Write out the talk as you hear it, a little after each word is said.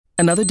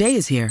Another day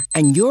is here,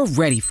 and you're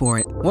ready for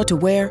it. What to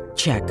wear?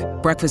 Check.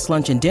 Breakfast,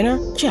 lunch, and dinner?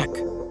 Check.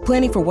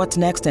 Planning for what's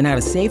next and how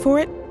to save for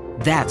it?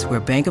 That's where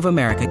Bank of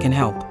America can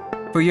help.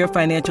 For your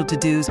financial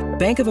to-dos,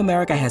 Bank of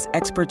America has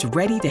experts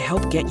ready to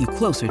help get you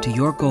closer to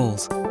your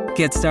goals.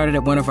 Get started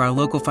at one of our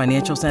local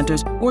financial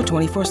centers or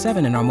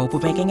 24/7 in our mobile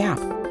banking app.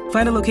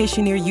 Find a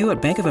location near you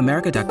at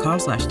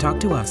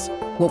bankofamerica.com/talktous.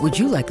 What would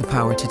you like the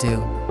power to do?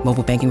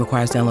 Mobile banking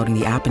requires downloading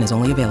the app and is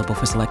only available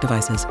for select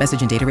devices.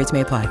 Message and data rates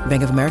may apply.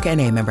 Bank of America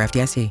N.A., member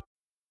FDIC.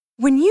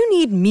 When you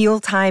need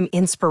mealtime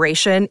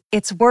inspiration,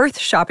 it's worth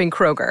shopping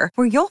Kroger,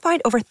 where you'll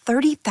find over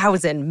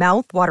 30,000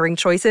 mouth-watering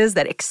choices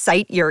that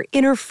excite your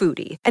inner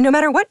foodie. And no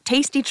matter what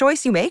tasty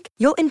choice you make,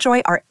 you'll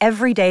enjoy our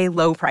everyday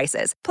low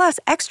prices, plus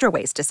extra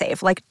ways to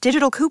save, like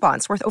digital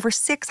coupons worth over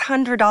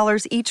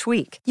 $600 each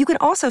week. You can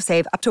also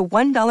save up to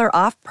 $1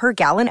 off per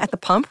gallon at the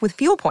pump with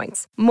fuel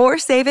points. More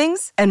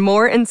savings and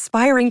more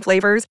inspiring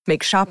flavors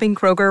make shopping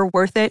Kroger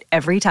worth it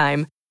every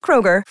time.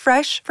 Kroger,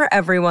 fresh for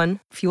everyone.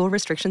 Fuel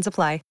restrictions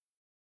apply.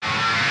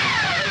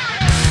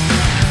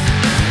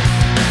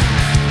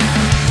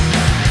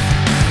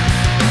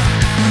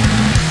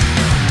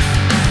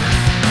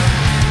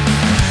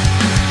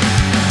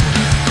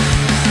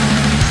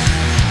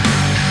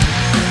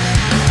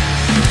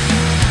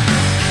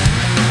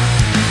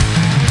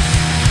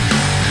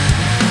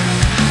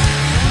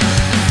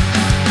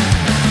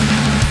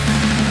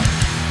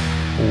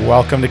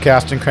 Welcome to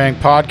Cast and Crank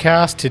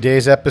Podcast.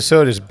 Today's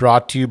episode is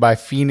brought to you by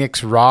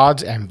Phoenix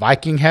Rods and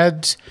Viking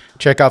Heads.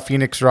 Check out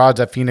Phoenix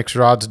Rods at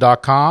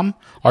phoenixrods.com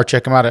or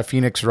check them out at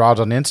Phoenix Rods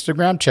on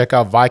Instagram. Check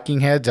out Viking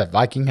Heads at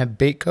Viking Head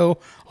Bait Co.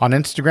 on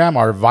Instagram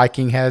or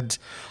Viking Heads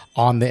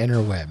on the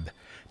interweb.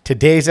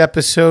 Today's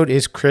episode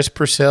is Chris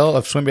Purcell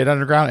of Swimbait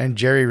Underground and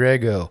Jerry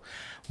Rego.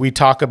 We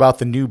talk about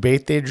the new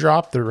bait they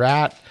dropped, the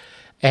rat,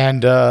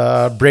 and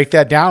break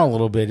that down a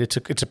little bit. It's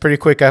a pretty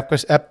quick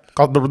episode.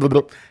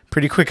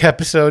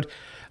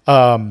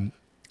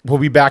 We'll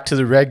be back to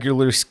the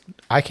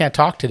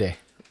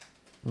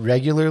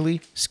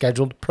regularly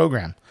scheduled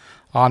program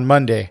on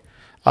Monday.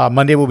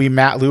 Monday will be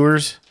Matt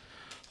Lures.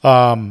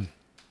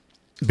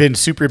 Been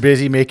super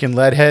busy making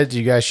lead heads.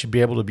 You guys should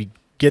be able to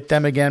get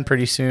them again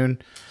pretty soon.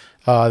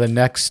 The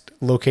next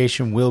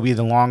location will be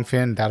the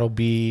Longfin. That'll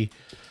be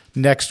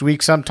next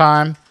week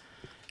sometime.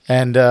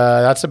 And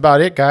that's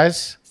about it,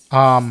 guys.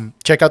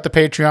 Check out the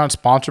Patreon,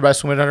 sponsored by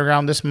Swimbait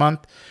Underground this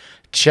month.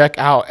 Check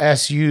out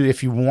SU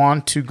if you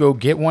want to go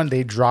get one.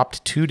 They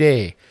dropped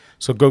today.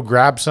 So go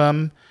grab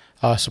some.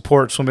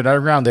 Support Swimbait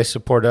Underground. They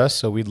support us,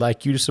 so we'd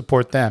like you to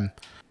support them.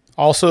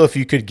 Also, if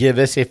you could give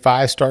us a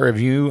 5-star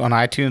review on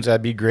iTunes,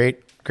 that'd be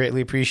great.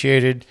 Greatly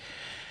appreciated.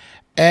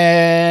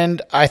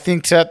 And I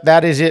think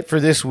that is it for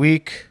this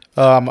week.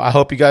 I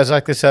hope you guys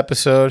like this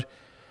episode.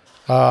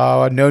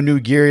 No new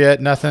gear yet,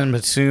 nothing,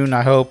 but soon,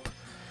 I hope.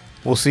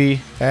 We'll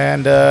see.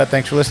 And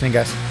thanks for listening,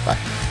 guys. Bye.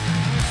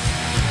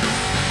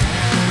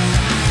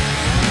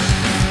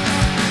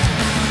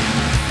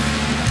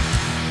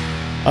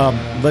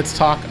 Let's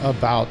talk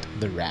about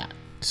the rat.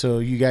 So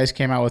you guys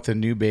came out with a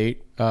new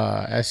bait,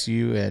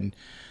 SU,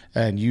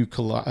 and you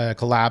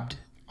collabed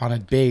on a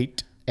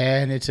bait,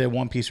 and it's a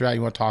one-piece rat.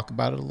 You want to talk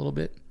about it a little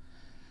bit?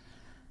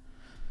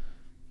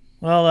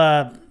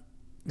 Well,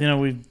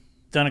 we've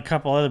done a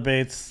couple other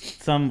baits.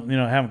 Some,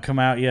 haven't come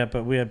out yet,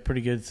 but we had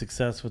pretty good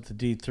success with the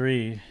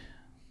D3.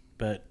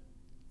 But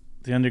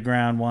the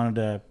Underground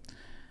wanted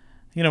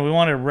we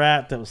wanted a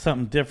rat that was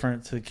something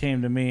different, so it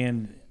came to me,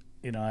 and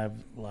I have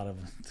a lot of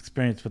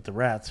experience with the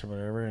rats or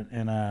whatever,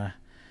 and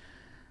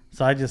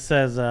so I just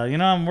says,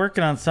 I'm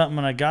working on something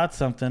and I got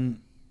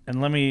something,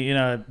 and let me,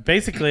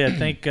 basically I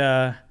think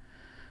I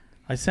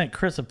sent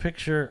Chris a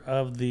picture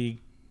of the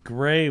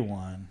gray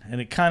one, and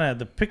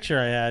the picture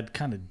I had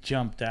kind of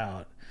jumped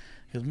out.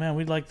 He goes, man,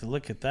 we'd like to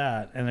look at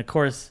that, and of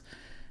course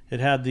it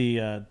had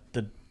the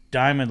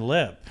diamond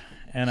lip,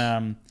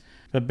 and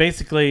but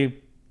basically,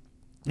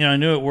 I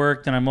knew it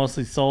worked, and I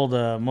mostly sold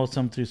most of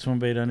them through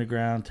Swimbait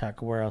Underground,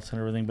 Tackle Warehouse,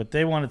 and everything. But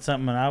they wanted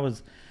something, and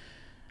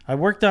I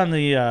worked on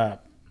the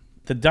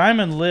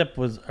diamond lip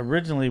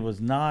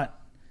was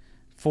not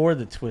for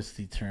the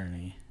twisty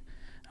turny.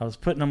 I was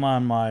putting them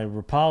on my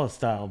Rapala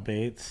style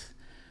baits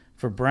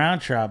for brown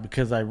trout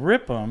because I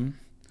rip them,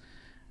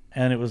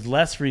 and it was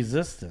less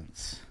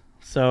resistance.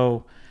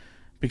 So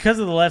because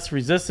of the less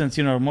resistance,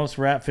 most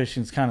rat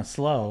fishing is kind of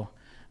slow,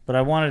 but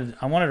I wanted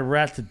a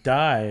rat to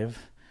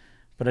dive.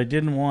 But I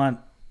didn't want,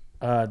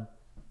 I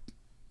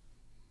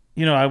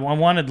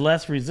wanted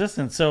less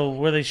resistance. So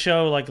where they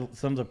show like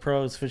some of the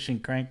pros fishing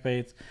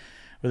crankbaits,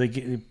 where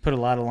they put a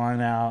lot of line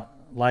out,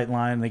 light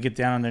line, they get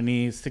down on their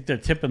knees, stick their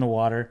tip in the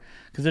water,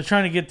 because they're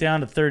trying to get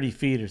down to 30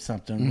 feet or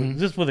something,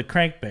 just with a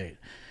crankbait.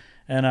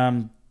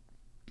 And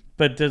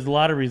but there's a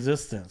lot of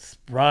resistance.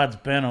 Rod's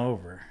bent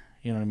over,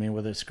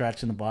 whether it's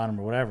scratching the bottom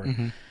or whatever.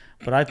 Mm-hmm.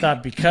 But I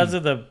thought because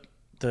of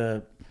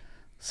the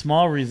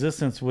small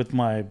resistance with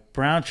my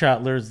brown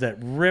trout lures that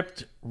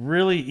ripped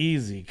really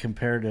easy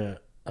compared to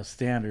a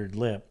standard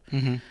lip.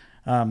 Mm-hmm.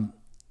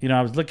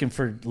 I was looking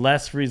for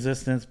less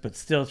resistance, but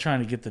still trying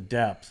to get the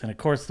depth. And of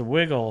course, the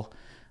wiggle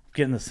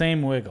getting the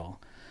same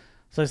wiggle.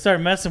 So I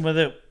started messing with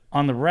it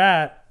on the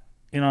rat,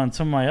 on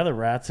some of my other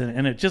rats,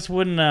 and it just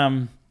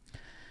wouldn't,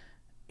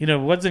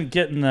 wasn't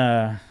getting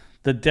the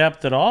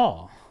depth at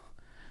all.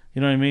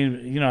 You know what I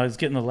mean? I was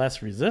getting the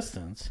less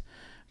resistance.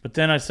 But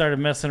then I started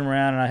messing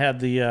around, and I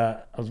had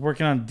I was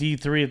working on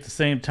D3 at the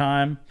same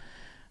time.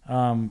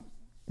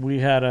 We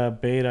had a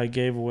bait I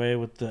gave away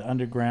with the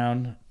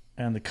underground,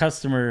 and the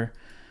customer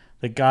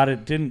that got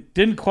it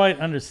didn't quite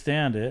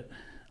understand it,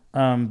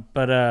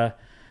 but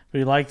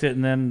he liked it.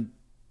 And then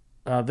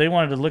they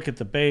wanted to look at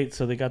the bait,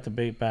 so they got the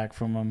bait back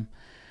from him.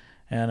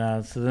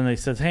 And so then they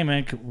said, "Hey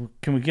man,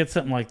 can we get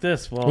something like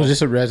this?" Well, was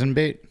this a resin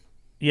bait?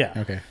 Yeah.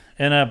 Okay.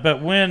 And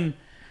but when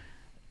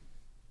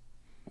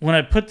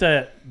I put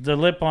the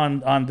lip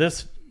on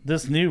this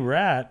new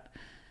rat,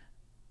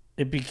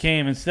 it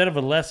became, instead of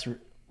a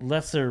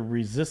lesser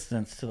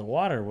resistance to the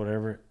water or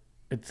whatever,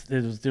 it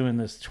was doing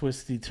this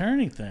twisty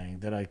turny thing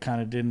that I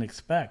kind of didn't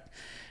expect.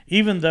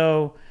 Even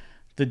though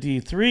the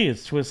D3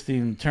 is twisting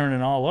and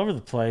turning all over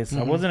the place,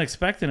 I wasn't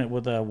expecting it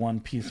with a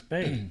one-piece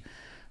bait.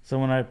 So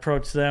when I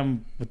approached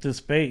them with this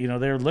bait, they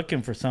were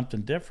looking for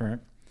something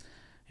different.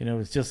 It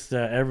was just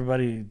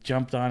everybody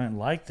jumped on it and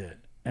liked it.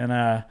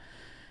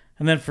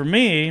 And then for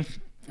me,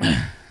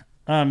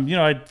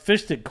 I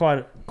fished it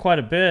quite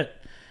a bit.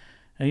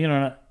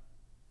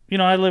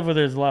 And I live where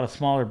there's a lot of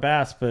smaller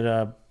bass,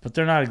 but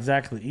they're not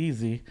exactly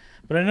easy.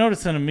 But I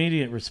noticed an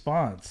immediate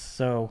response.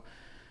 So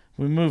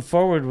we moved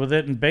forward with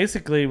it, and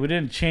basically we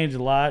didn't change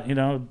a lot.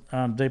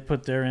 They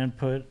put their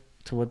input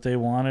to what they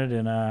wanted,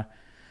 and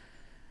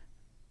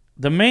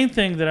the main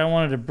thing that I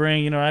wanted to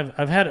bring,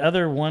 I've had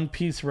other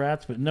one-piece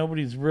rats, but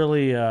nobody's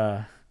really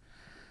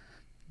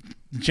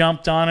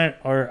jumped on it.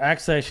 Or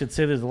actually, I should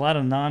say there's a lot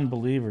of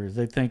non-believers.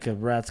 They think a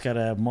rat's got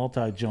to have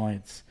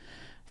multi-joints.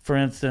 For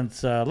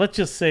instance, let's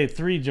just say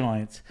 3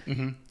 joints.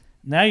 Mm-hmm.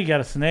 Now you got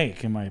a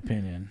snake, in my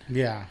opinion.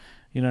 Yeah.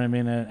 You know what I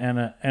mean?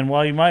 And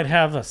while you might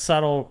have a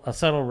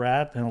subtle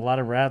rat, and a lot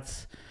of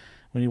rats,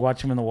 when you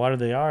watch them in the water,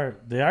 they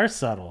are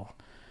subtle.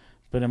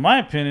 But in my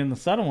opinion, the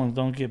subtle ones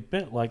don't get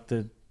bit like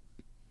the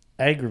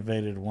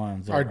aggravated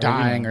ones. Or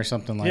dying or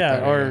something like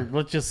that. Yeah, or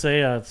let's just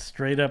say a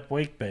straight up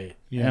wake bait.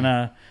 Yeah.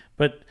 And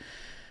but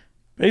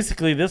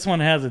basically this one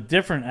has a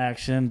different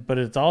action, but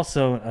it's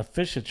also a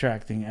fish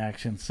attracting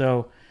action.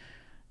 So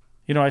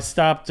I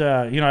stopped,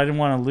 I didn't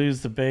want to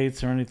lose the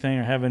baits or anything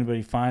or have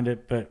anybody find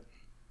it, but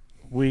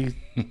we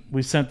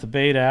sent the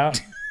bait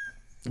out.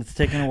 It's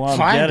taking a while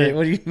to get it.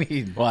 What do you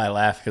mean? Well, I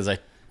laugh because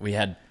we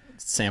had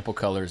sample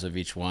colors of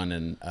each one,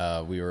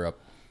 and we were up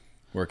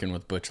working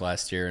with Butch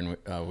last year,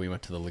 and we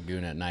went to the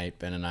lagoon at night,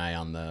 Ben and I,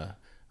 on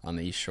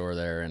the east shore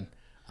there, and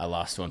I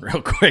lost one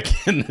real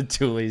quick in the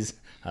tulies.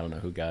 I don't know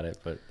who got it,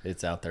 but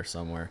it's out there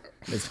somewhere.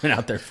 It's been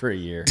out there for a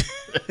year.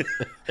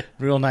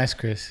 Real nice,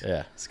 Chris.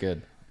 Yeah, it's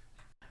good.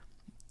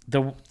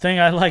 The thing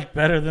I like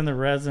better than the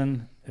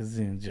resin is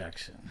the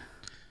injection.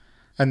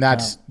 And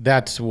that's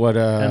what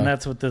and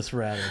that's what this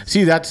rat is.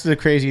 See, that's the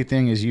crazy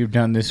thing, is you've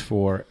done this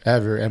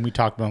forever, and we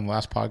talked about in the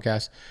last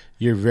podcast.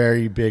 You're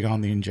very big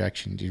on the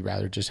injections. You'd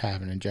rather just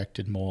have an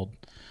injected mold.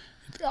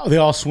 They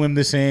all swim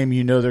the same.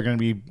 They're going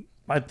to be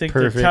I think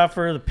perfect. They're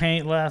tougher. The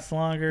paint lasts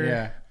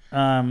longer.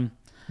 Yeah.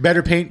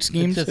 Better paint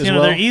schemes just, as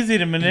well. They're easy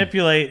to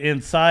manipulate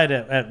inside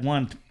at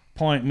one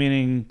point,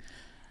 meaning,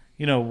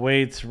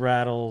 weights,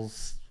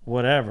 rattles,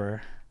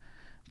 whatever.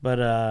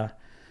 But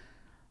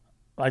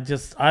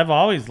I've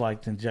always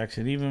liked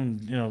injection,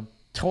 even,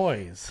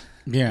 toys.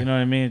 Yeah. You know what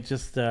I mean? It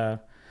just, I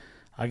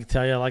can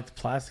tell you I like the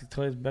plastic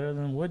toys better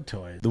than wood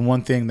toys. The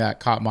one thing that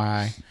caught my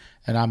eye,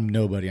 and I'm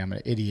nobody, I'm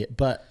an idiot,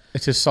 but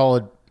it's a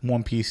solid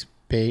one-piece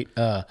bait.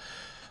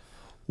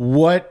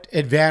 What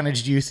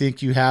advantage do you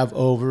think you have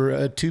over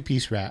a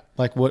 2-piece rat?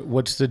 Like,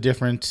 what's the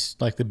difference,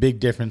 like the big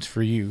difference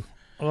for you?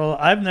 Well,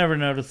 I've never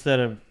noticed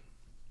that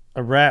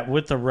a rat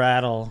with a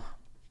rattle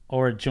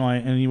or a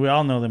joint, and we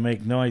all know they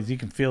make noise. You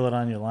can feel it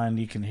on your line.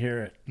 You can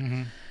hear it.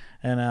 Mm-hmm.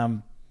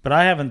 And but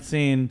I haven't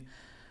seen,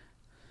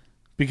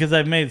 because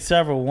I've made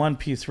several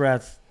one-piece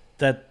rats,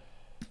 that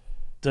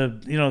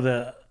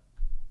that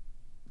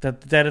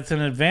it's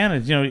an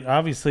advantage.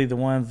 Obviously the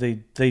ones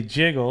they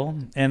jiggle,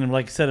 and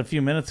like I said a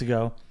few minutes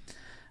ago,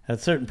 at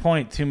a certain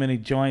point, too many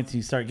joints,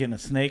 you start getting a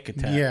snake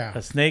attack,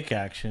 a snake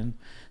action.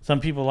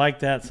 Some people like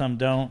that, some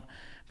don't.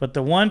 But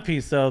the one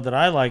piece though that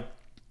I like,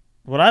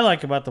 what I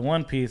like about the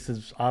one piece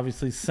is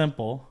obviously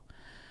simple,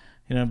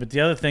 But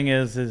the other thing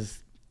is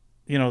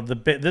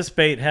this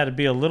bait had to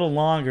be a little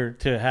longer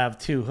to have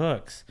 2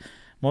 hooks.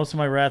 Most of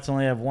my rats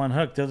only have 1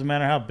 hook. Doesn't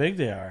matter how big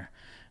they are,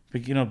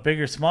 but big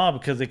or small,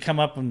 because they come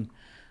up and,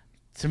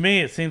 to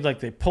me, it seems like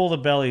they pull the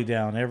belly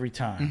down every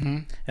time. Mm-hmm.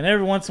 And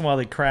every once in a while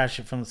they crash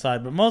it from the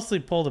side, but mostly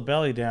pull the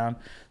belly down.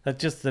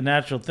 That's just the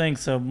natural thing.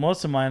 So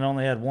most of mine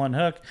only had 1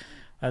 hook.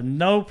 I had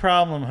no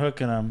problem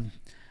hooking them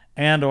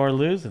and or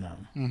losing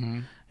them.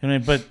 Mm-hmm.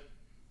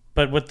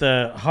 But with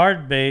the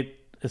hard bait,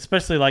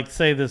 especially like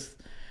say this,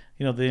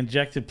 the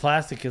injected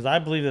plastic, is I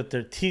believe that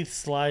their teeth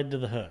slide to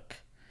the hook.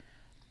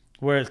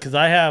 Whereas, because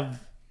I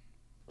have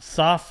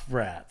soft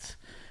rats,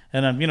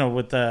 and I'm,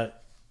 with the,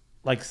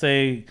 like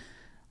say,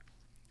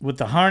 with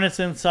the harness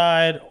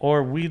inside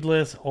or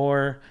weedless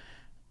or,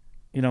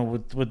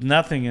 with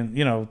nothing. And,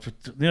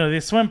 they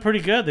swim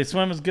pretty good. They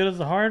swim as good as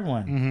the hard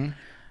one. Mm-hmm.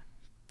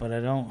 But I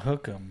don't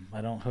hook them.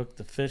 I don't hook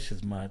the fish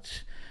as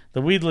much.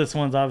 The weedless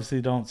ones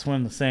obviously don't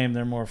swim the same.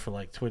 They're more for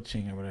like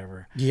twitching or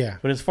whatever. Yeah.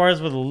 But as far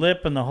as with the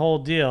lip and the whole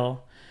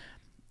deal,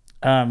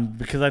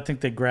 because I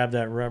think they grab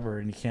that rubber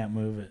and you can't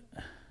move it.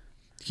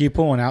 Can you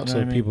pull one out You know so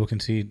what I mean? people can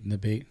see the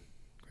bait,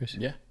 Chris?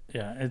 Yeah.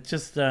 Yeah, it's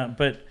just,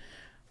 but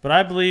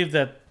I believe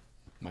that.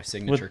 My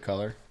signature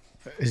color.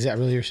 Is that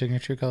really your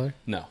signature color?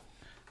 No,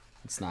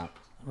 it's not.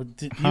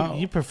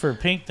 You prefer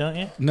pink, don't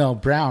you? No,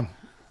 brown.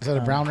 Is that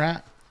a brown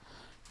rat?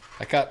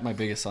 I caught my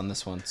biggest on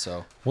this one,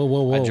 so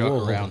Whoa, I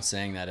joke around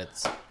saying that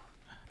it's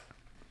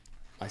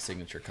my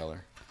signature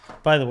color.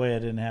 By the way, I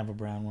didn't have a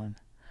brown one.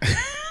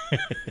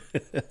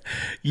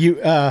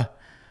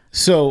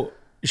 So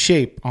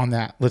shape on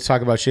that. Let's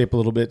talk about shape a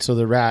little bit. So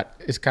the rat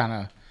is kind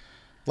of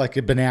like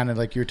a banana,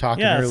 like you were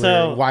talking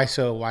earlier.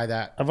 So Why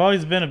that? I've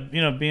always been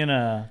being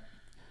a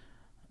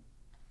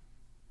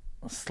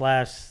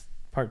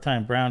 /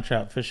 part-time brown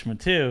trout fisherman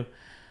too.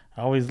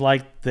 I always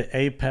liked the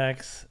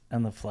apex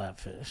and the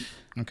flatfish.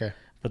 Okay.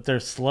 But they're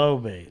slow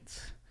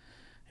baits.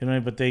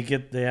 But they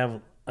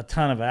have a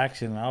ton of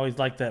action. I always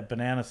liked that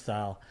banana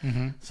style.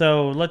 Mm-hmm.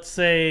 So let's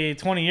say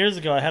 20 years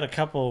ago, I had a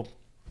couple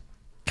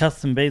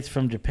custom baits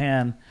from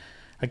Japan.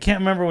 I can't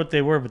remember what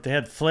they were, but they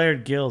had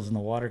flared gills and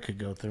the water could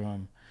go through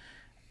them.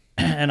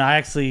 And I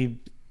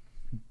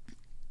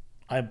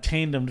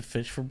obtained them to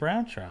fish for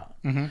brown trout.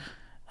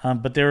 Mm-hmm.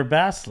 But they were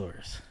bass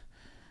lures.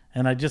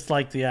 And I just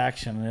liked the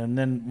action. And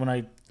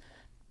then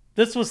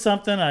this was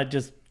something, I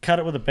just cut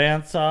it with a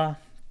bandsaw.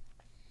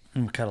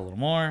 And cut a little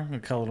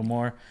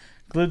more.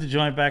 Glued the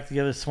joint back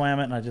together, swam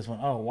it, and I just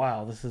went, oh,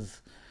 wow, this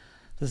is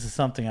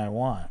something I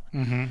want.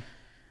 Mm-hmm.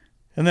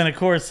 And then, of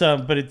course,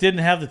 but it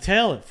didn't have the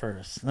tail at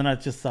first. Then I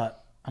just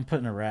thought, I'm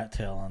putting a rat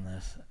tail on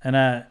this. And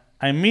I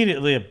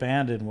immediately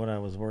abandoned what I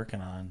was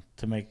working on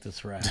to make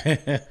this rat.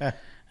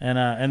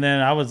 And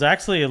then I was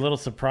actually a little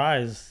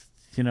surprised,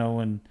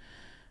 when,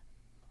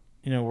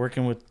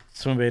 working with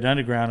Swimbait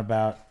Underground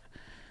about,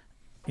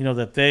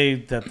 that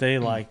they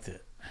liked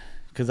it.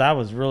 Because I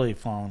was really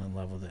falling in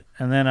love with it.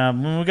 And then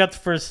when we got the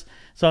first...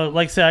 So,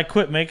 like I said, I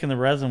quit making the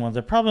resin ones.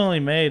 I probably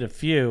only made a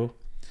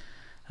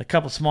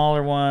couple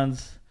smaller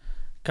ones,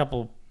 a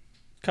couple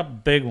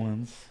big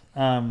ones.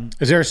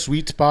 Is there a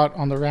sweet spot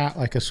on the rat,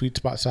 like a sweet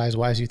spot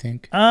size-wise, you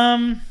think?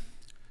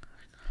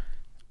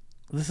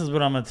 This is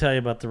what I'm going to tell you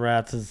about the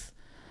rats is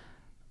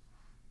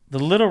the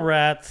little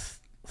rats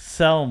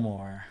sell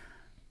more,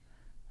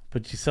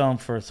 but you sell them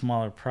for a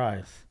smaller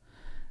price.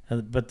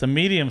 But the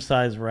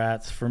medium-sized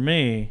rats, for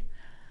me...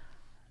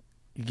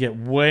 You get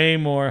way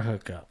more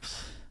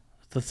hookups.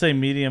 Let's say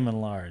medium and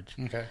large.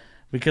 Okay.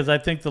 Because I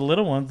think the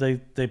little ones,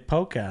 they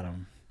poke at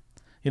them.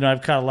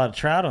 I've caught a lot of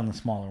trout on the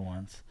smaller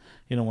ones,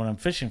 when I'm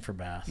fishing for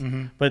bass.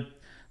 Mm-hmm. But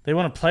they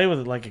want to play with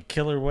it like a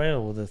killer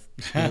whale with a...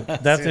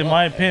 that's, in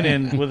my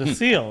opinion, with a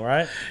seal,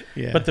 right?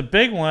 Yeah. But the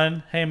big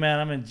one, hey, man,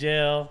 I'm in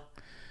jail.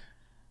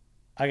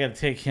 I got to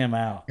take him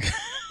out.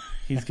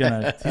 He's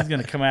gonna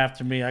come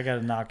after me. I got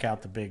to knock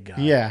out the big guy.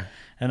 Yeah.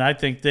 And I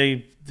think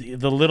the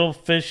little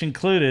fish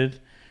included...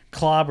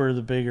 clobber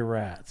the bigger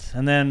rats,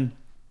 and then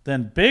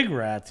big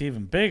rats,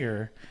 even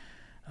bigger,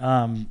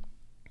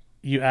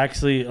 you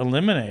actually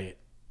eliminate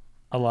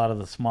a lot of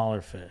the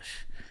smaller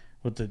fish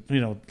with the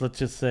let's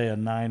just say a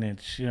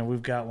 9-inch.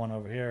 We've got one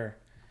over here.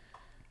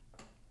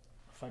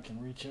 If I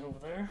can reach it over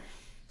there.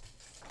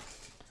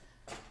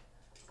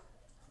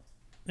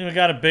 We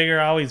got a bigger.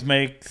 I always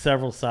make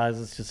several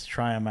sizes just to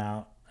try them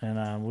out,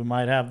 and we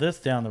might have this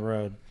down the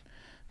road,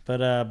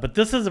 but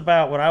this is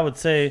about what I would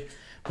say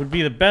would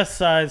be the best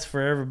size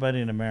for everybody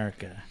in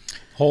America.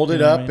 Hold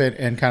it up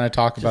and kind of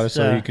talk about it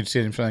so you can see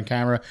it in front of the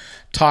camera.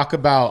 Talk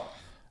about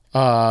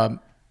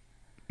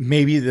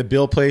maybe the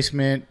bill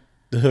placement,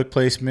 the hook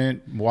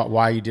placement,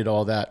 why you did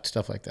all that,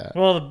 stuff like that.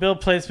 Well, the bill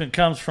placement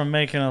comes from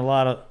making a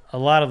lot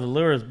of the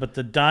lures, but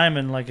the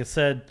diamond, like I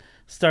said,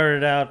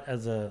 started out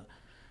as a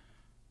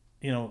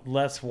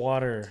less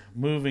water,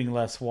 moving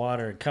less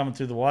water, coming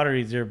through the water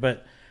easier,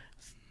 but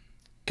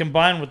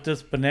combined with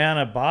this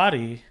banana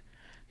body,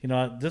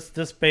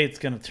 this bait's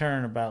going to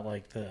turn about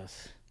like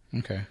this.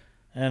 Okay.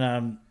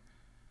 And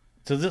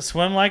does it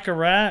swim like a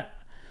rat?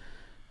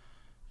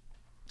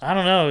 I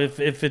don't know.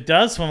 If it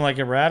does swim like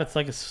a rat, it's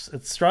like it's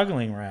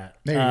struggling rat.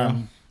 There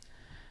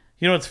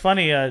you go. It's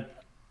funny.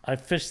 I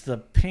fished the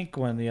pink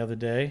one the other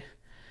day,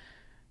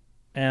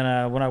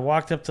 and when I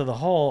walked up to the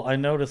hole, I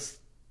noticed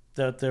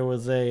that there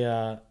was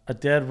a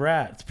dead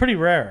rat. It's pretty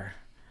rare,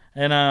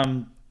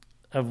 and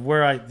of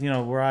where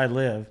I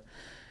live,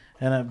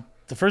 and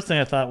the first thing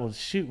I thought was,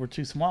 shoot, we're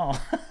too small.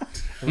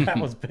 The rat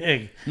was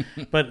big.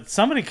 But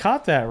somebody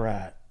caught that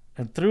rat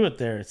and threw it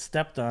there,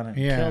 stepped on it,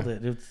 and killed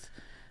it.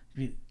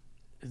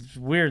 It's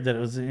weird that it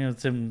was,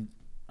 it's in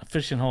a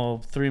fishing hole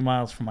 3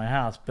 miles from my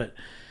house. But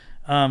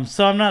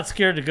so I'm not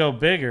scared to go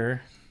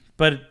bigger.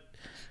 But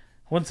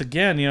once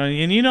again,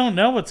 and you don't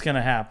know what's going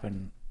to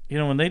happen.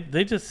 When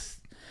they just,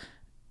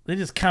 they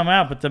just come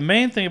out. But the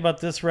main thing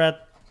about this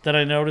rat that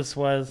I noticed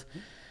was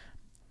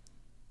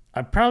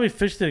I probably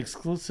fished it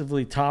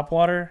exclusively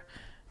topwater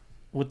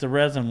with the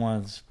resin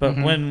ones. But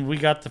when we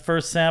got the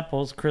first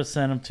samples, Chris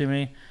sent them to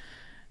me,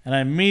 and I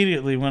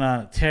immediately went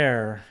on a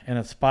tear in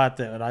a spot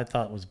that I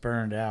thought was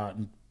burned out.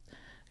 And,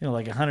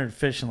 like 100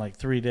 fish in like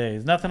 3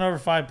 days. Nothing over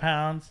 5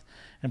 pounds,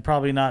 and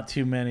probably not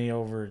too many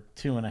over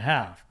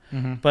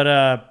 2.5.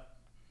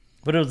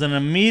 But it was an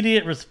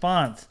immediate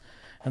response.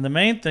 And the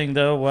main thing,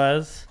 though,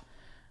 was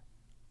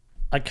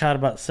I caught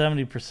about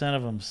 70%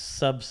 of them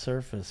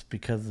subsurface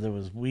because there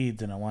was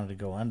weeds and I wanted to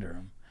go under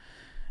them.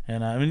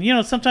 And I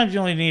mean, sometimes you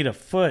only need a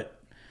foot.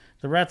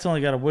 The rat's only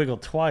got to wiggle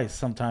twice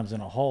sometimes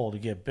in a hole to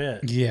get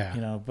bit.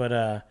 Yeah.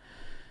 But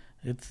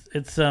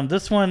it's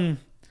this one,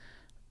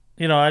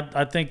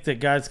 I think that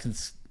guys can,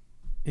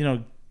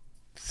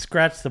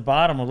 scratch the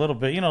bottom a little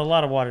bit. A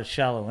lot of water's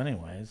shallow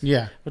anyways.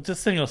 Yeah. But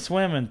this thing will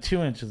swim in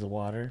 2 inches of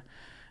water,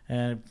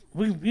 and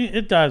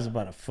it dives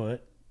about a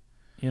foot.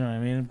 You know what I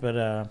mean?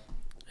 But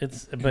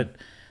but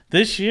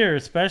this year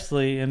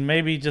especially, and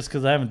maybe just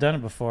because I haven't done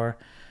it before,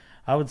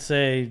 I would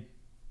say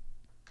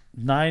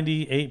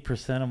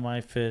 98% of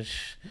my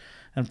fish,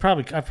 and I've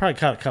probably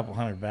caught a couple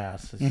hundred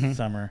bass this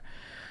summer,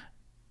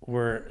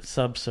 were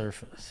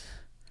subsurface.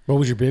 What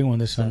was your big one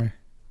this summer?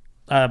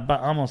 About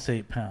almost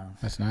 8 pounds.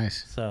 That's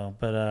nice. So,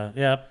 but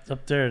yeah,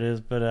 up there it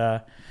is. But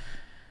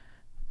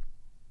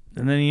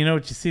and then you know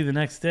what you see the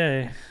next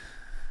day?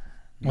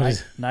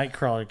 Night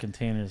crawler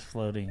containers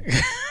floating.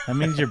 That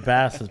means your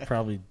bass is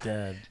probably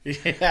dead.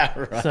 Yeah,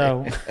 right.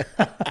 So,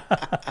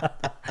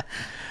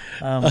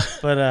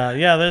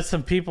 yeah, there's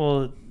some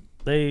people.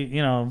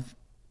 They,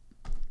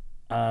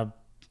 I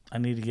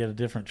need to get a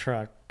different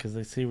truck because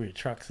they see where your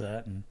truck's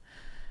at, and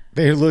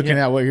they're looking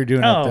at what you're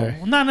doing up there.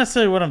 Well, not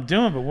necessarily what I'm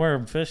doing, but where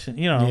I'm fishing.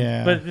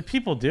 Yeah. But the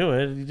people do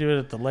it. You do it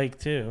at the lake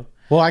too.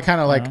 Well, I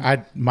kind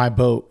of my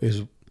boat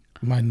is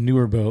my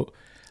newer boat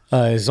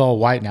is all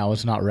white now.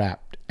 It's not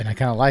wrapped, and I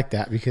kind of like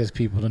that because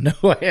people don't know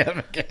who I am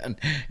again.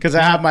 Because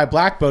I have my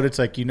black boat. It's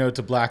like it's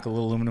a black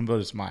aluminum boat.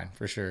 It's mine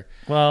for sure.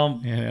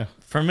 Well,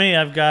 for me,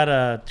 I've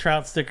got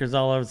trout stickers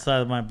all over the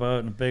side of my boat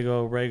and a big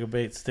old Rego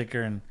bait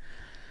sticker, and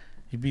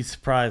you'd be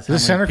surprised. The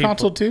center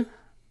console too.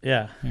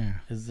 Yeah.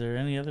 Is there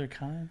any other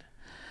kind?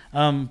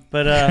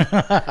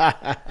 But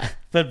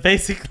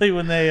basically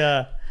when they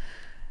the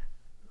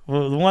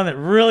one that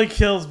really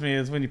kills me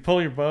is when you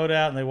pull your boat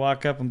out and they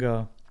walk up and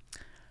go,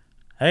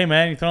 "Hey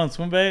man, you throwing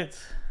swim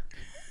baits?"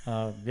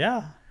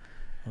 Yeah.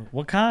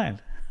 What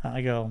kind?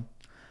 I go,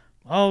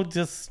 "Oh,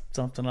 just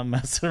something I'm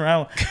messing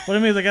around with." What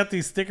I mean is I got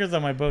these stickers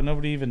on my boat.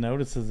 Nobody even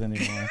notices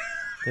anymore.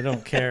 They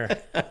don't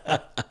care.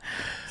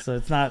 So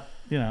it's not,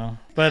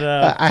 but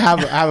I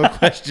have a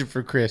question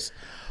for Chris.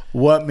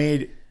 What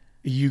made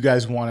you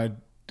guys want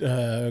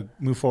to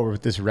move forward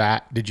with this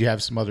rat? Did you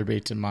have some other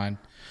baits in mind?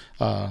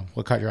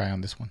 What caught your eye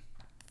on this one?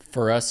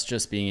 For us,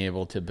 just being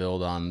able to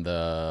build on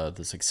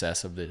the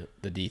success of the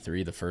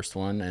D3, the first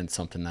one, and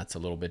something that's a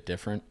little bit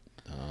different.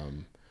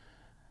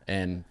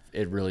 And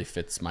it really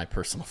fits my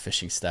personal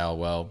fishing style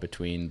well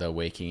between the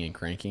waking and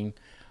cranking.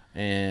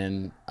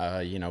 And,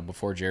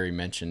 before Jerry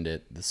mentioned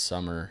it this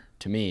summer,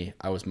 to me,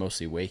 I was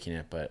mostly waking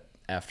it, but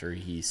after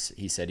he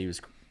said he was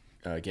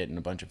getting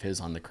a bunch of his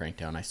on the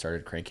crankdown, I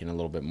started cranking a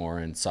little bit more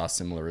and saw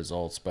similar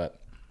results. But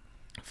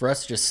for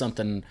us, just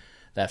something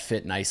that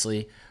fit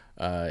nicely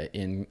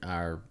in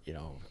our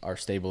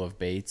stable of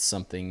baits,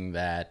 something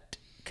that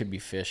could be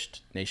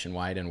fished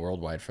nationwide and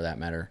worldwide for that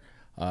matter.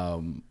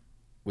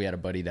 We had a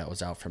buddy that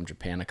was out from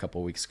Japan a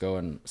couple weeks ago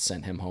and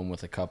sent him home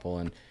with a couple,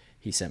 and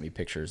he sent me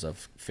pictures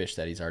of fish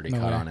that he's already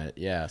caught on it.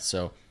 Yeah,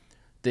 so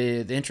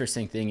the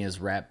interesting thing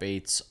is rat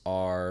baits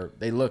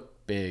they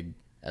look big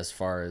as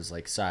far as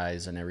like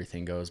size and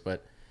everything goes,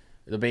 but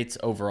the bait's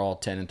overall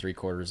 10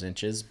 3/4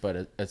 inches,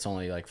 but it's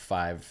only like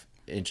 5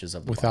 inches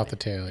of the without body. the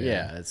tail.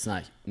 Yeah, it's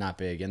not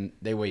big, and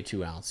they weigh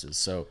 2 ounces,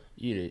 so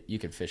you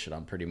could fish it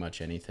on pretty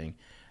much anything,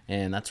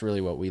 and that's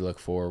really what we look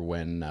for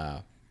when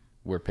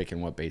we're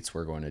picking what baits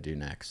we're going to do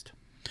next.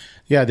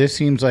 Yeah, this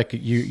seems like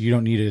you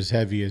don't need it as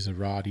heavy as a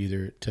rod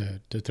either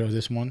to throw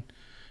this one.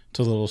 It's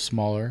a little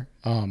smaller.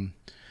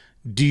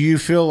 Do you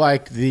feel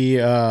like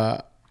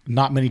the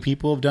not many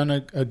people have done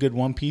a good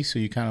one piece, so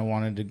you kind of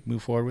wanted to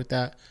move forward with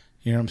that?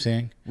 You know what I'm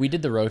saying? We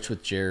did the roach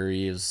with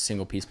Jerry. It was a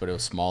single piece, but it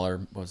was smaller.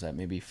 What was that,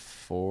 maybe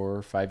 4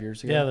 or 5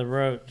 years ago? Yeah, the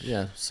roach.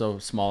 Yeah, so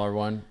smaller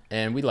one.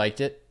 And we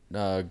liked it.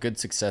 Good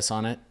success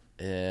on it.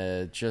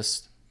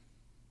 Just,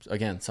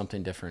 again,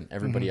 something different.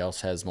 Everybody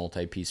else has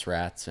multi-piece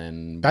rats.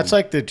 And that's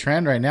like the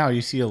trend right now.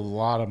 You see a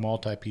lot of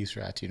multi-piece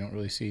rats. You don't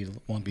really see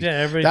one piece. Yeah,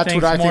 everybody that's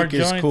what I think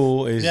joints. is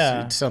cool.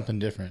 It's something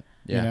different.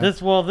 Yeah.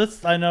 This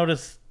I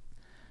noticed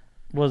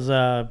was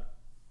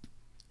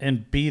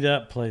in beat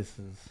up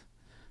places.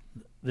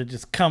 They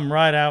just come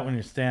right out when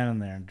you're standing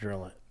there and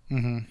drill it.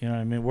 Mm-hmm. You know what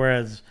I mean?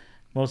 Whereas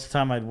most of the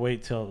time I'd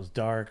wait till it was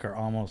dark or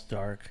almost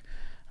dark.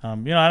 I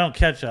don't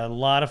catch a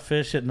lot of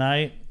fish at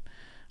night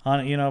on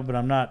it, but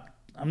I'm not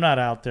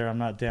out there. I'm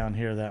not down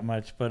here that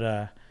much.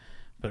 But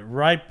But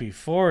right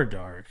before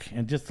dark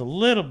and just a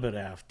little bit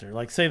after,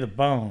 like say the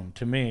bone,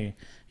 to me,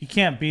 you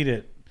can't beat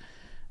it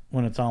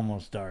when it's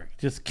almost dark.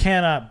 Just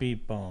cannot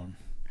beat bone.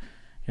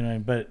 You know,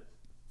 but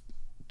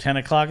 10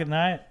 o'clock at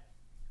night,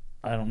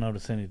 I don't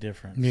notice any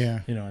difference. Yeah.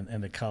 You know, in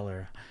the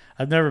color.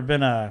 I've never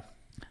been a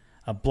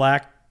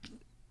black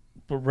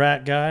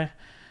rat guy.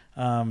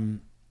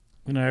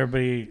 You know,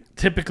 everybody,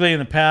 typically in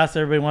the past,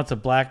 everybody wants a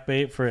black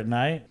bait for at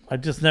night. I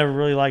just never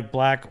really liked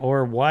black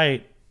or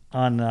white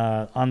on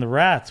the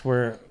rats,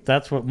 where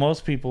that's what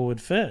most people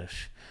would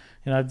fish.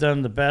 You know, I've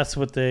done the best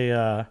with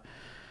I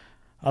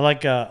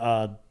like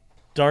a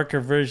darker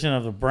version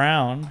of the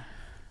brown,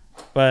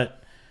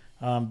 but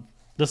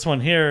this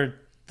one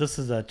here, this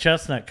is a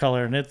chestnut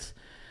color, and this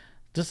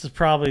is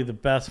probably the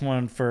best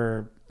one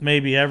for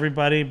maybe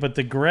everybody. But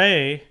the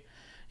gray,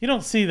 you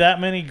don't see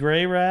that many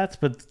gray rats,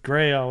 but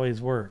gray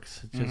always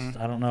works. It just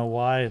I don't know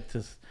why, it's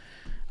just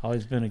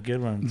always been a good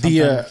one.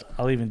 Sometimes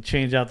I'll even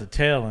change out the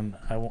tail, and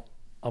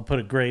I'll put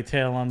a gray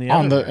tail on the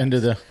end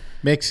of the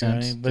makes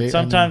sense. You know what I mean? But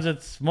sometimes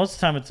most of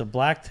the time it's a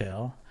black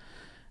tail.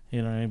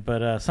 You know what I mean?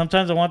 But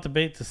sometimes I want the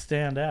bait to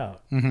stand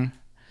out. Mm-hmm.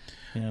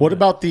 You know, what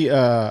about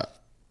the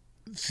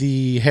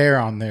hair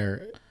on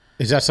there?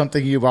 Is that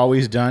something you've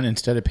always done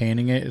instead of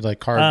painting it, like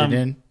carved it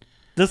in?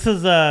 This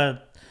is Do you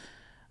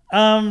know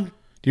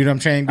what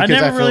I'm saying? I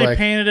never really like,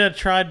 painted it. I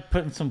tried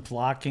putting some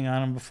flocking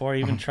on them before. I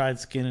even tried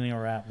skinning a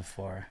rat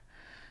before.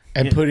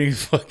 And putting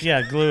fucking...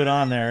 Yeah, glue it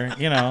on there.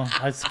 You know,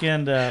 I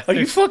skinned... Are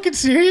you fucking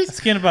serious? I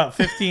skinned about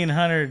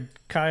 1,500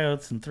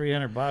 coyotes and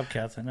 300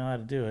 bobcats. I know how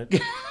to do it.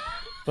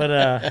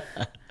 But,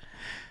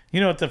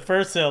 you know, at the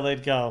first sale,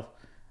 they'd go,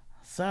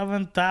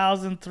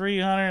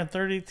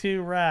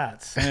 7,332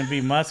 rats. And it'd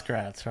be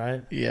muskrats,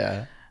 right?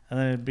 Yeah. And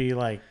then it'd be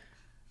like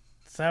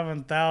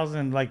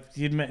 7,000, like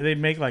they'd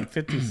make like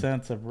 50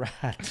 cents a rat.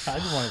 I just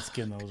want to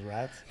skin those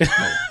rats.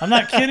 I'm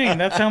not kidding.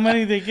 That's how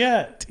many they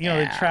get. You know,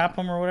 they trap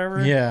them or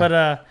whatever.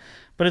 Yeah.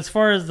 But as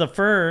far as the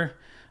fur,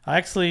 I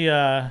actually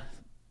have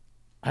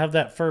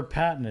that fur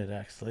patented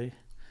actually.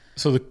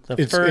 So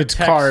it's fur it's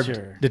texture.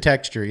 Carved. The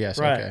texture, yes.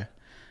 Right. Okay.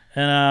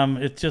 And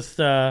it's just,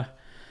 but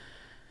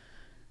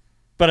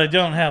I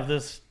don't have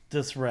this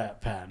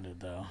rat patented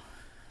though.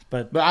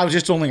 But I was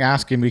just only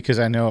asking because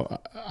I know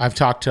I've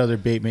talked to other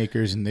bait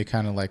makers and they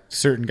kind of like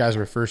certain guys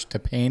were first to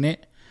paint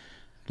it.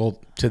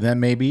 Well, to them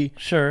maybe.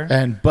 Sure.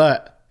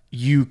 But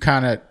you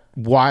kind of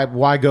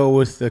why go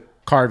with the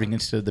carving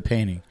instead of the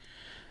painting?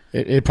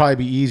 It'd probably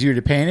be easier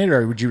to paint it,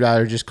 or would you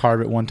rather just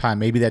carve it one time?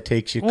 Maybe that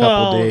takes you a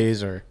couple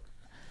days, or.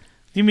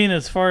 You mean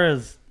as far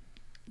as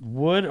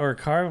wood or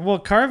carving? Well,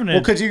 carving it.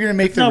 Well, because you're gonna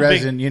make the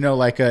resin, you know,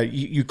 like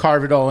you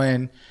carve it all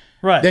in.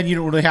 Right. Then you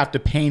don't really have to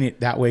paint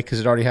it that way because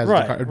it already has the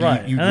car.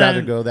 Right. You'd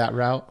rather go that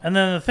route? And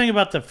then the thing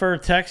about the fur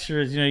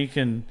texture is, you know, you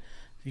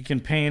can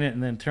paint it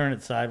and then turn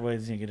it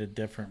sideways and you get a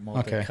different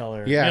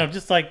multicolor. Yeah. You know,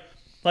 just like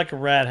a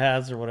rat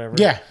has or whatever.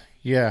 Yeah.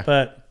 Yeah.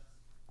 But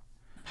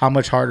how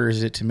much harder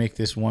is it to make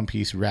this one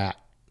piece rat?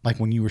 Like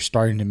when you were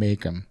starting to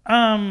make them?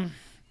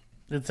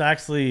 It's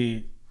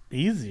actually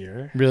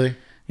easier. Really?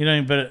 You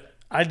know, but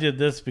I did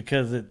this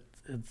because it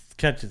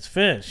catches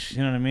fish.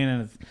 You know what I mean?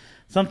 And it's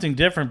something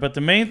different. But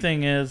the main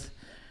thing is,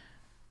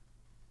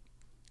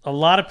 a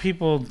lot of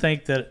people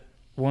think that,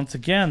 once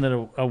again,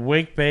 that a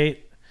wake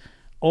bait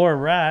or a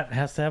rat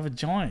has to have a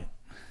joint.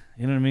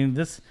 You know what I mean?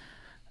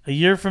 A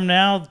year from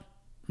now,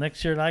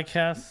 next year at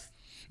ICAST,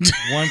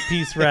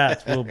 one-piece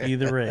rats will be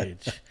the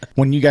rage.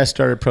 When you guys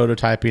started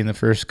prototyping the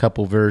first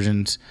couple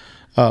versions,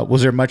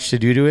 was there much to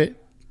do to it?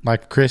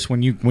 Like Chris,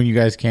 when you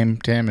guys came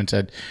to him and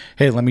said,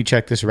 "Hey, let me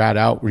check this rat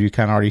out," were you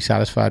kind of already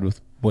satisfied with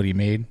what he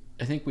made?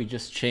 I think we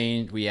just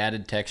changed. We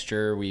added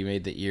texture. We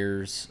made the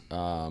ears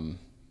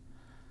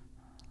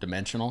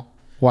dimensional.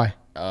 Why?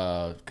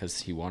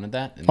 Because he wanted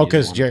that. And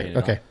because Jerry.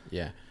 Okay.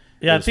 Yeah.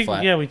 Yeah, I think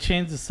we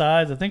changed the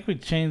size. I think we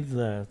changed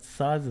the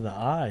size of the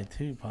eye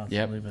too, possibly.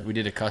 Yep. But We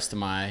did a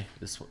custom eye.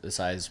 This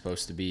eye is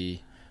supposed to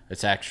be.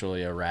 It's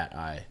actually a rat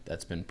eye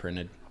that's been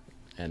printed.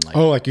 And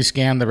like you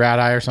scanned the rat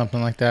eye or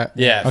something like that?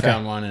 Yeah, I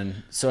found one.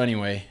 And so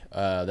anyway,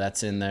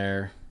 that's in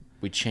there.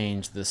 We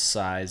changed the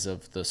size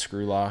of the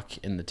screw lock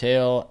in the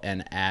tail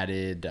and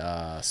added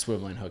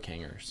swiveling hook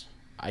hangers.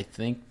 I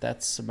think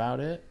that's about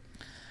it.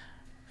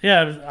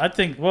 Yeah, I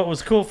think what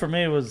was cool for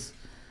me was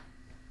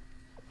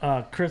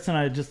Chris and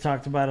I just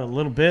talked about it a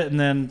little bit, and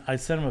then I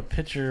sent him a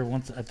picture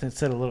once. I think I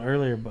said a little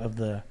earlier of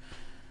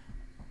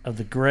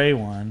the gray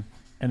one,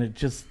 and it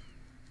just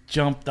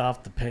jumped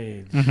off the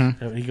page.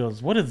 Mm-hmm. He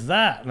goes, "What is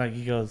that?" Like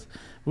he goes,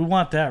 "We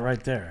want that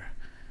right there,"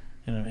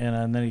 you know.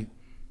 And then he,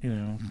 you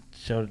know,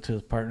 showed it to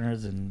his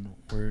partners, and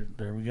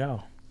there we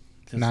go.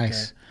 Just,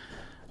 nice.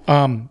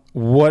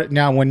 What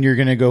now? When you're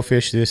gonna go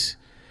fish this?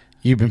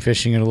 You've been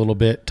fishing it a little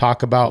bit.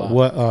 Talk about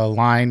what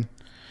line,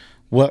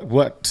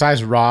 what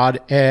size rod,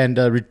 and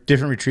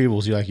different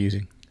retrievals you like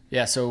using.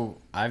 Yeah,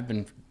 so I've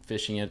been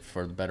fishing it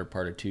for the better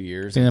part of 2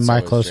 years. And the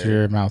mic closer to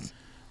your mouth.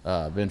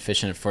 I've been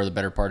fishing it for the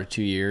better part of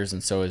 2 years,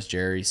 and so has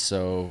Jerry.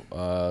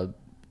 So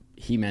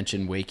he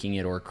mentioned waking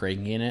it or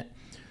cranking it.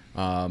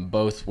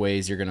 Both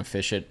ways you're going to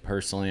fish it.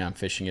 Personally, I'm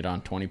fishing it on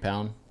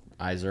 20-pound.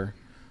 Iser,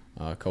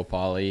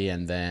 co-poly,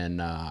 and then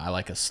I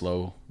like a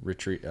slow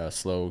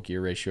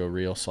gear ratio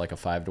reel, so like a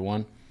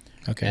 5-to-1.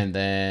 Okay. And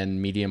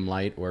then medium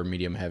light or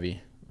medium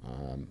heavy.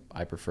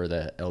 I prefer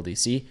the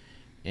LDC,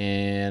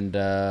 and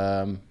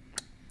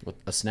with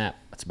a snap.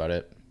 That's about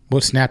it.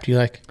 What snap do you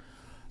like?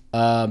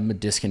 A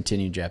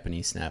discontinued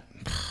Japanese snap.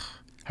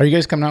 Are you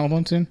guys coming out with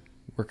one soon?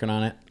 Working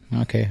on it.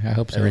 Okay, I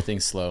hope so.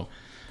 Everything's slow.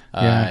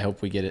 Yeah. I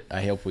hope we get it.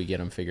 I hope we get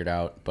them figured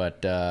out.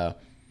 But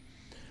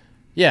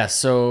yeah,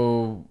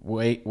 so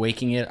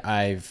waking it,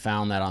 I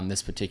found that on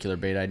this particular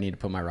bait, I need to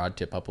put my rod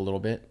tip up a little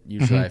bit.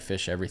 Usually I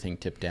fish everything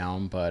tip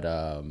down, but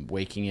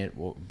waking it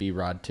will be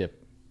rod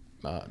tip,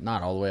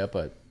 not all the way up,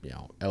 but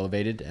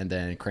elevated, and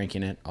then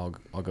cranking it, I'll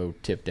go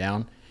tip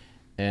down,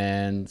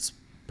 and it's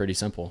pretty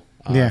simple.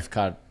 I've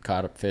caught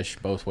up fish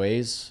both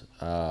ways.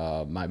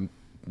 My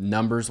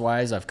numbers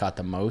wise, I've caught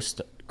the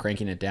most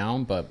cranking it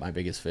down, but my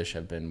biggest fish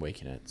have been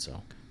waking it.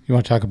 So you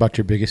want to talk about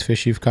your biggest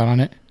fish you've caught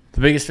on it?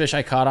 The biggest fish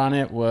I caught on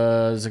it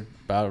was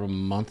about a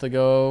month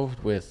ago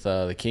with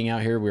the King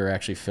out here. We were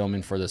actually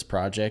filming for this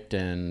project,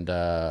 and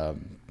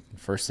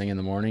first thing in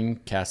the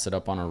morning, cast it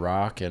up on a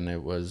rock, and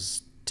it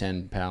was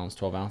 10 pounds,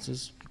 12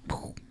 ounces.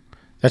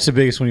 That's the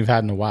biggest one you've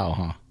had in a while,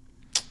 huh?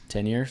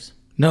 10 years.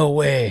 No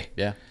way.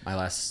 Yeah, my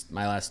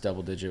last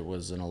double digit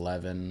was an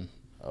 11,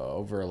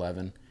 over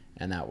 11,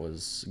 and that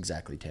was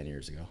exactly 10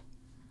 years ago.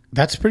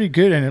 That's pretty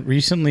good, and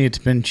recently it's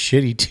been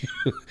shitty too.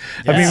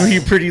 I mean, were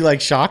you pretty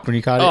shocked when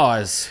you caught it?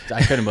 Oh,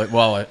 I couldn't. But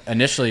well,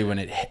 initially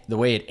when the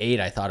way it ate,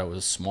 I thought it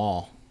was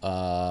small,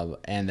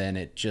 and then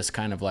it just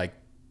kind of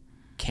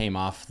came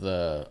off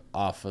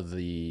of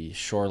the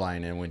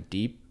shoreline and went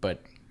deep,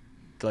 but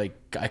I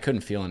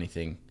couldn't feel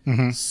anything.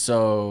 Mm-hmm.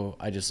 So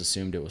I just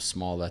assumed it was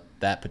small.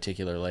 That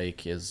particular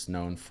lake is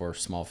known for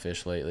small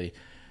fish lately.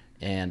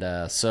 And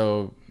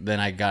so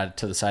then I got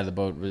to the side of the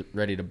boat,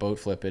 ready to boat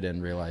flip it,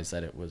 and realized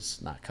that it was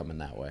not coming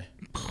that way.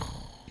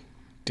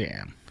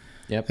 Damn.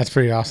 Yep. That's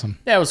pretty awesome.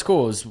 Yeah, it was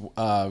cool. It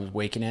was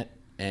waking it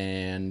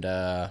and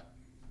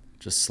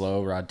just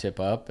slow rod tip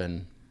up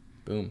and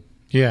boom.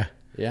 Yeah.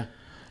 Yeah.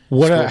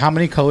 What? How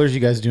many colors you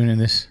guys doing in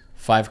this?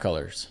 5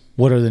 colors.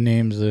 What are the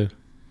names?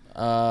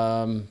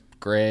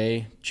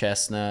 Gray,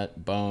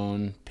 chestnut,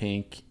 bone,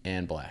 pink,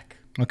 and black.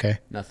 Okay.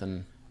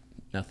 Nothing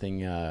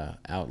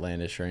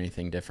outlandish or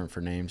anything different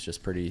for names,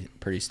 just pretty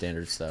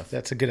standard stuff.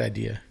 That's a good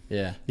idea.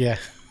 Yeah. Yeah.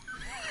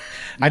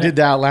 I did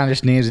the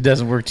outlandish names. It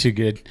doesn't work too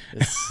good.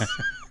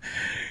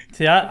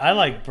 See, I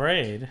like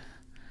braid.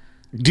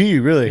 Do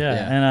you really?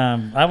 Yeah.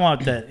 And I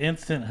want that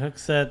instant hook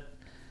set.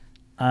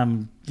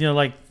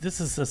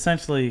 This is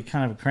essentially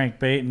kind of a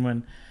crankbait, and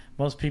when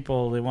most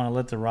people, they want to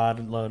let the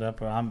rod load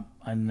up,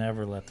 I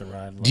never let the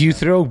rod load up. Do you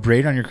throw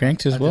braid on your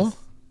cranks as well?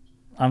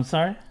 I'm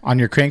sorry? On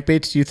your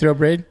crankbaits, do you throw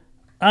braid?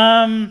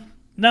 No,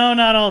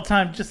 not all the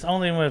time. Just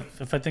only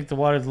if I think the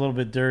water's a little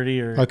bit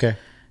dirty or. Okay.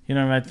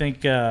 I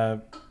think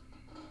crankbait's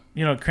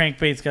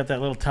got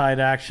that little tide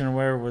action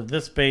where with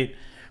this bait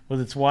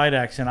with its wide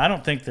action, I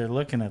don't think they're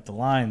looking at the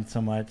line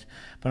so much.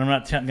 But I'm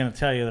not going to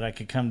tell you that I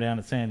could come down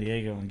to San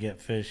Diego and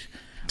get fish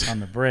on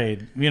the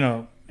braid. They're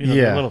a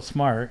little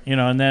smart.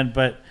 And then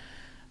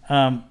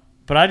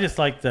but I just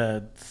like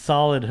the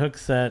solid hook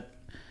set.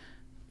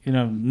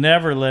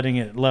 Never letting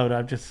it load.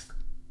 I've just.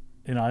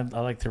 I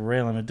like to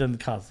rail him. It doesn't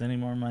cost any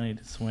more money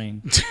to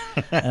swing.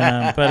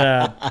 And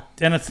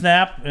a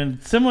snap,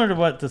 and similar to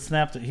what the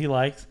snap that he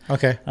likes.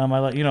 Okay. I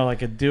like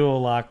like a duo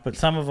lock, but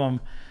some of them,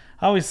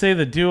 I always say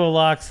the duo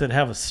locks that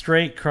have a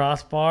straight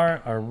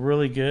crossbar are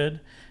really good,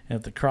 and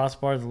if the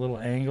crossbar is a little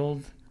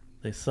angled,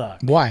 they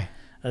suck. Why?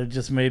 They're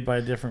just made by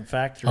a different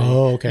factory.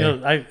 Oh,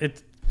 okay.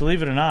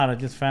 Believe it or not, I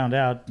just found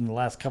out in the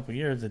last couple of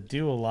years that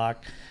duo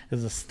lock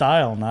is a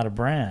style, not a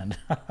brand.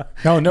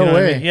 No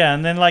way. I mean? Yeah,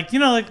 and then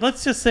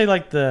let's just say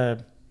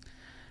the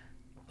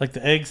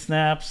egg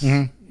snaps,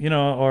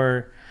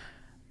 or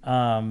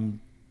I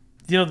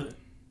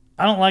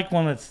don't like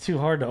one that's too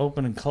hard to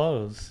open and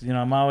close.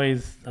 I'm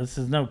always, this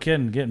is no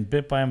kidding, getting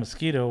bit by a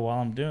mosquito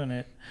while I'm doing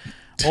it,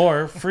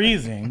 or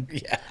freezing.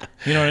 Yeah.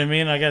 You know what I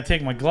mean? I got to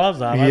take my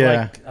gloves off.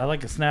 Yeah. I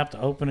like a snap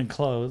to open and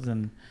close,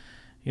 and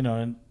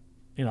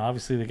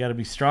obviously they got to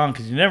be strong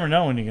because you never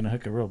know when you're going to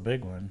hook a real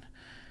big one.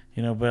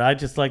 But I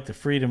just like the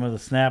freedom of the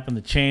snap and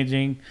the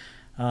changing.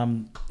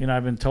 I've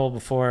been told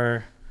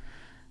before,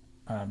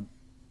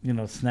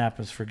 snap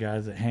is for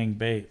guys that hang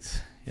baits.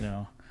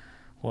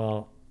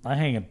 Well, I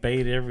hang a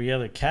bait every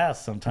other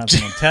cast sometimes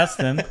when I'm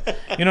testing.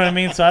 You know what I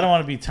mean? So I don't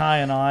want to be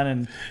tying on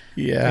and,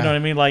 you know what I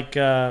mean?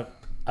 I've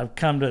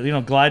come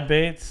to, glide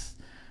baits.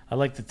 I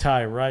like to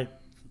tie right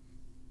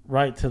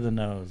to the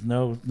nose.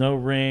 No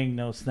ring,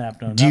 no snap,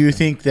 no nothing. Do you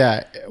think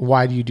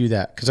why do you do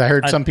that? Because I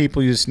heard some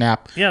people use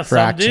snap for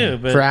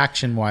action. But for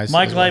action-wise.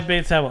 My glide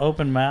baits have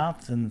open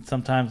mouths, and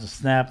sometimes the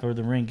snap or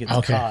the ring gets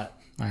caught.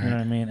 All right. You know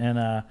what I mean?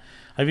 And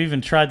I've even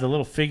tried the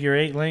little figure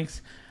 8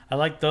 links. I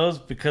like those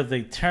because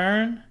they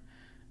turn.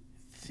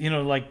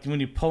 Like when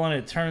you pull on it,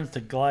 it turns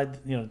to glide,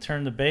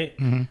 turn the bait.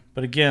 Mm-hmm.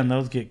 But again,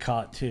 those get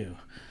caught too.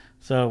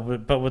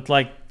 So, but with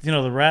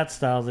the rat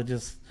styles, it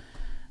just,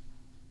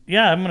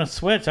 Yeah, I'm gonna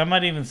switch. I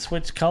might even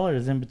switch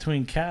colors in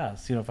between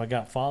casts. If I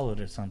got followed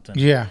or something.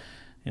 Yeah.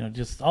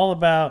 Just all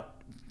about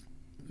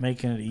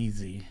making it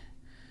easy.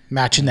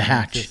 Matching the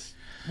hatch.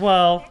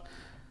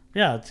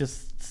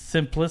 Just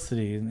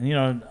simplicity.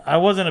 I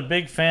wasn't a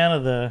big fan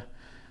of the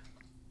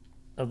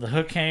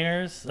hook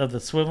hangers, of the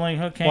swiveling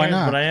hook hangers, Why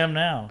not? but I am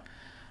now.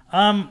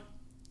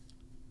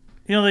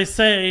 They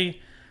say,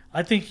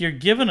 I think you're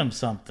giving them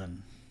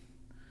something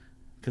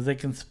because they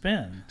can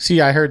spin. See,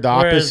 I heard the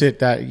opposite,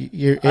 that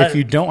if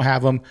you don't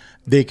have them,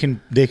 they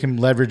can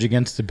leverage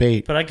against the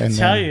bait. But I can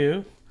tell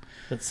you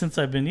that since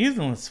I've been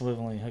using the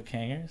swiveling hook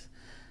hangers,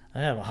 I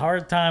have a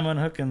hard time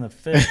unhooking the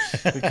fish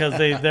because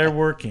they're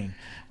working.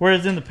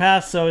 Whereas in the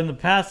past,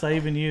 I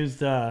even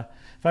used,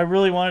 if I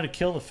really wanted to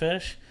kill the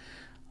fish,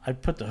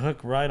 I'd put the hook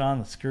right on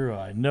the screw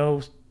eye.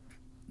 No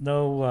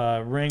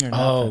ring or nothing.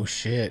 Oh,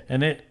 shit.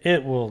 And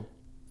it will,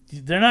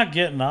 they're not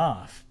getting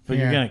off, but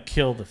you're going to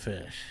kill the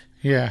fish.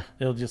 Yeah.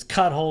 They'll just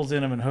cut holes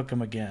in them and hook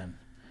them again.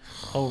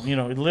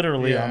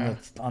 Literally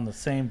on the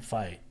same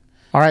fight.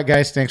 All right,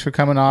 guys. Thanks for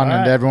coming on,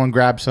 and everyone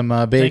grab some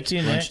baits. Thank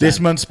you, Nick. This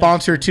month's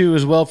sponsor, too,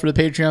 as well, for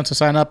the Patreon, so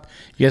sign up.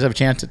 You guys have a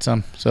chance at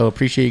some. So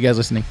appreciate you guys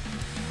listening.